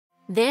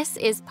This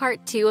is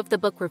part 2 of the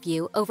book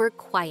review over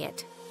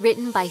Quiet,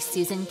 written by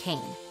Susan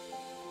Cain.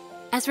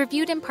 As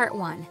reviewed in part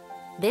 1,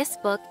 this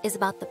book is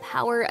about the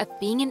power of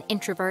being an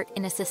introvert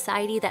in a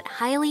society that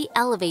highly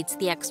elevates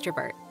the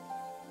extrovert.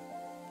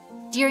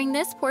 During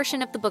this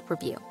portion of the book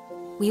review,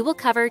 we will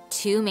cover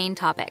 2 main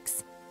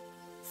topics.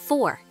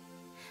 4.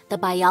 The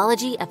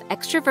biology of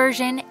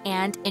extroversion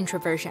and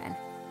introversion.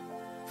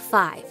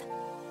 5.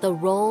 The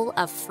role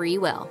of free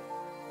will.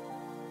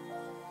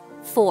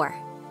 4.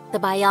 The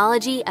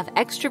biology of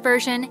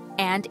extroversion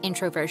and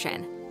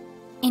introversion.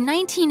 In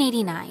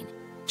 1989,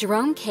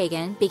 Jerome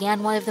Kagan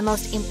began one of the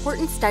most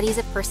important studies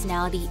of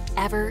personality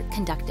ever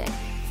conducted.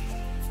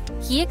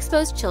 He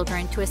exposed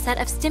children to a set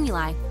of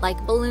stimuli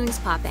like balloons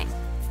popping,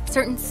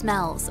 certain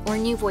smells, or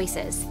new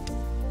voices.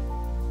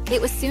 It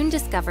was soon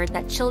discovered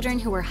that children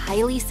who were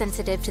highly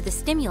sensitive to the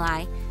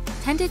stimuli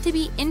tended to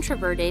be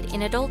introverted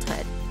in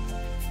adulthood,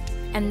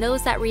 and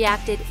those that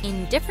reacted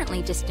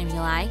indifferently to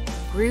stimuli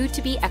grew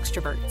to be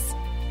extroverts.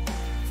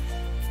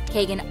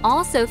 Kagan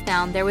also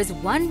found there was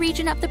one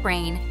region of the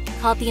brain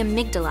called the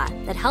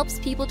amygdala that helps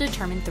people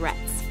determine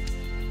threats.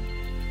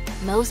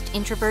 Most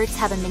introverts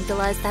have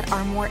amygdalas that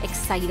are more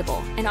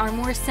excitable and are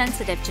more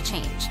sensitive to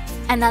change,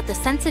 and that the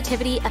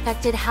sensitivity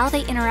affected how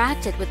they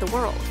interacted with the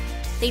world.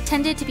 They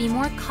tended to be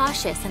more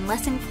cautious and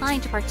less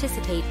inclined to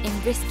participate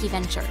in risky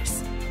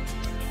ventures.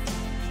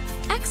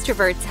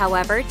 Extroverts,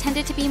 however,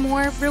 tended to be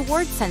more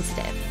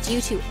reward-sensitive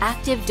due to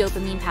active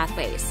dopamine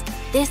pathways.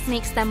 This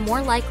makes them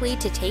more likely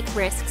to take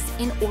risks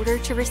in order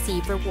to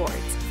receive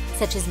rewards,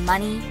 such as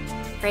money,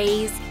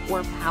 praise,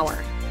 or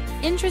power.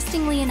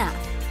 Interestingly enough,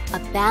 a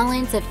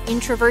balance of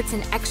introverts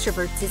and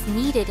extroverts is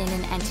needed in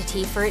an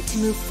entity for it to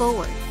move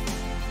forward,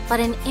 but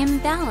an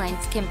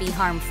imbalance can be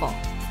harmful.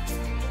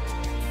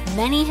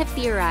 Many have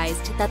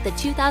theorized that the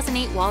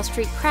 2008 Wall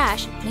Street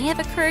crash may have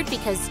occurred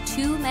because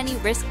too many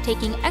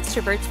risk-taking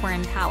extroverts were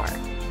in power.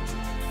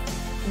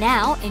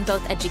 Now, in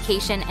both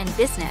education and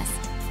business,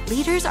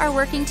 leaders are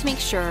working to make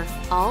sure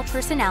all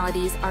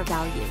personalities are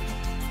valued.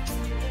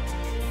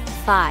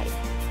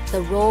 5.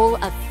 The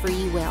role of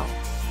free will.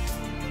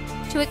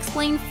 To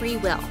explain free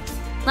will,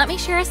 let me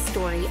share a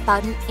story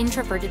about an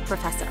introverted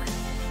professor.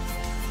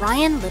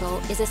 Ryan Little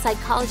is a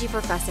psychology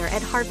professor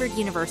at Harvard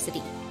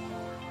University.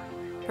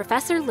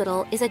 Professor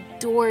Little is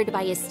adored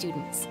by his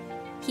students.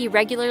 He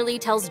regularly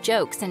tells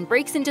jokes and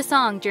breaks into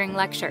song during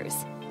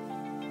lectures.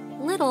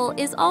 Little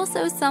is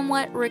also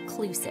somewhat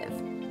reclusive.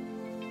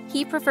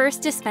 He prefers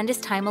to spend his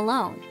time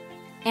alone,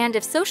 and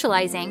if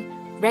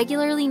socializing,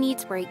 regularly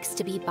needs breaks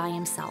to be by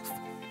himself.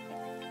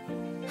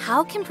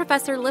 How can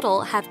Professor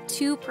Little have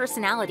 2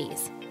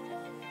 personalities?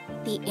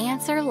 The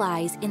answer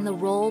lies in the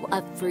role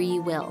of free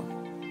will.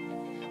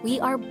 We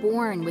are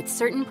born with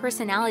certain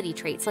personality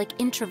traits like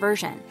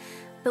introversion,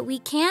 but we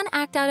can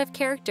act out of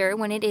character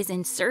when it is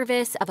in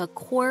service of a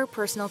core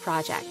personal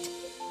project.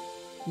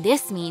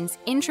 This means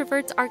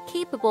introverts are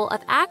capable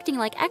of acting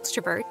like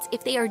extroverts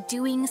if they are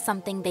doing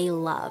something they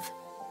love.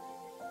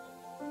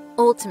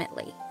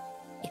 Ultimately,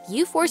 if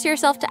you force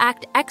yourself to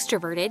act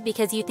extroverted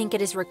because you think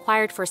it is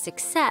required for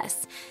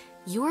success,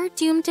 you're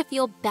doomed to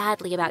feel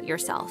badly about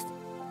yourself.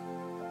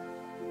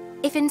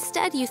 If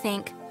instead you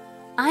think,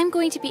 I'm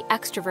going to be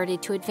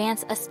extroverted to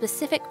advance a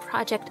specific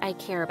project I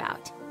care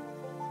about,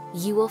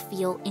 you will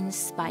feel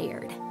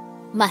inspired.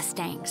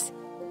 Mustangs,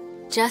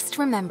 just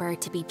remember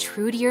to be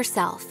true to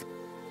yourself,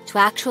 to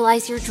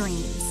actualize your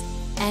dreams,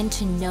 and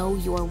to know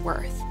your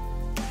worth,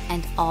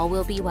 and all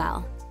will be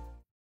well.